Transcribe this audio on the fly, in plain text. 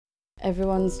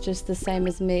everyone's just the same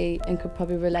as me and could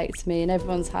probably relate to me, and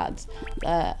everyone's had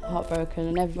their heart broken,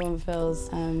 and everyone feels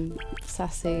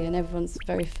sassy, and everyone's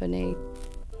very funny.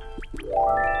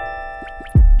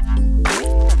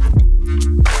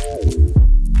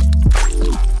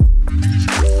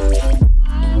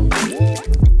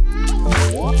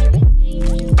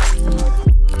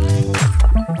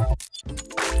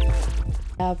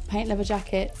 I paint leather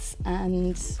jackets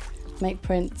and make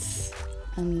prints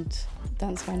and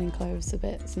dance around in clothes a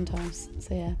bit sometimes,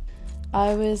 so yeah.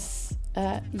 I was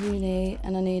at uni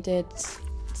and I needed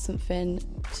something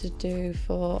to do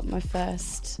for my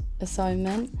first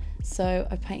assignment, so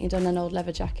I painted on an old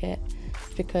leather jacket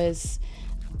because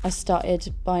I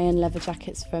started buying leather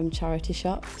jackets from charity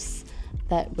shops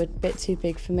that were a bit too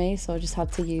big for me, so I just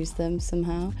had to use them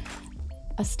somehow.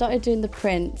 I started doing the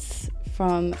prints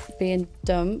from being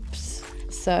dumped,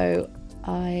 so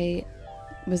I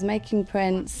was making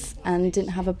prints and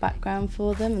didn't have a background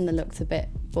for them and they looked a bit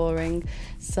boring,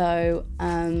 so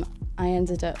I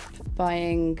ended up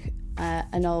buying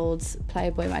an old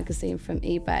Playboy magazine from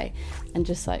eBay and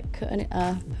just like cutting it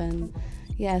up, and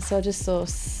yeah, so I just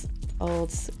source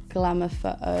old glamour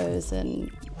photos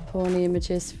and porny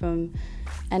images from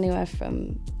anywhere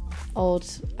from old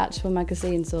actual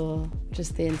magazines or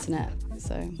just the internet.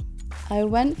 So I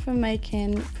went from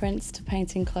making prints to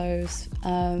painting clothes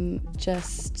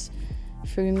just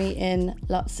through meeting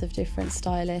lots of different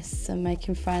stylists and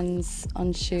making friends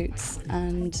on shoots,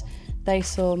 and they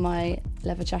saw my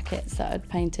leather jackets that I'd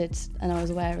painted and I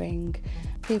was wearing.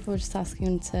 People were just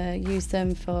asking to use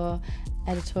them for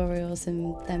editorials,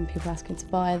 and then people asking to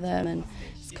buy them, and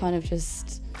it's kind of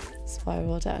just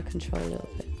spiraled out of control a little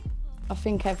bit. I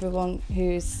think everyone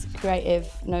who's creative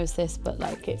knows this, but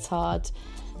like it's hard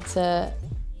to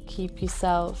keep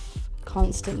yourself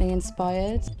constantly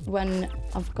inspired. When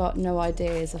I've got no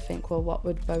ideas, I think, well, what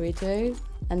would Bowie do?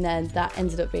 And then that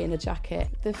ended up being a jacket.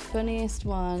 The funniest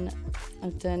one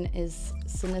I've done is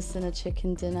Sinner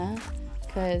Chicken Dinner,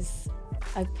 because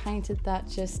I painted that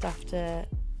just after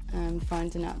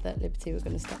finding out that Liberty were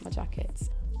going to stop my jackets.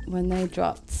 When they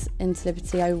dropped into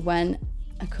Liberty,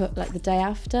 I cut like the day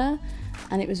after,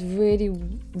 and it was really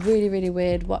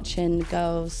weird watching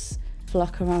girls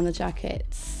flock around the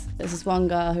jackets. There's this one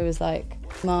girl who was like,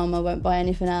 "Mum, I won't buy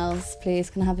anything else, please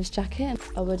can I have this jacket?"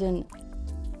 I wouldn't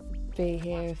be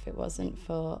here if it wasn't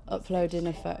for uploading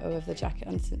a photo of the jacket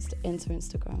into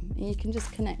Instagram. And you can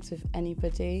just connect with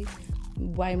anybody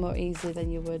way more easily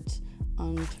than you would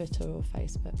on Twitter or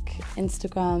Facebook.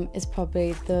 Instagram is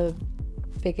probably the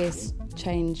biggest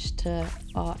change to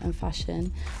art and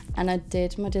fashion, and I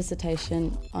did my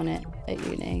dissertation on it at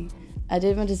uni. I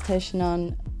did my dissertation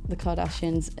on the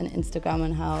Kardashians and Instagram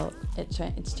and how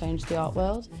it's changed the art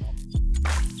world.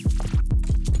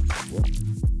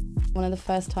 One of the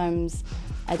first times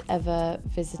I'd ever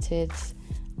visited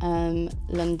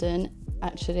London,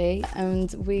 actually,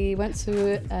 and we went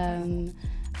to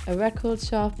a record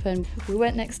shop, and we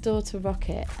went next door to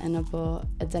Rokit, and I bought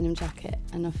a denim jacket,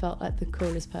 and I felt like the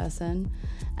coolest person.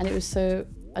 And it was so,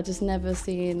 I just never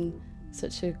seen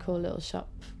such a cool little shop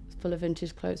full of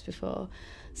vintage clothes before.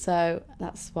 So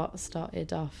that's what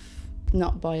started off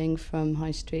not buying from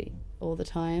High Street all the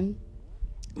time,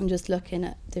 and just looking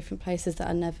at different places that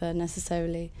I never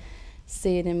necessarily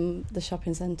seen in the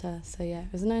shopping centre. So yeah,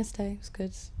 it was a nice day, it was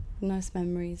good, nice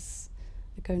memories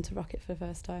of going to Rokit for the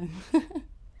first time.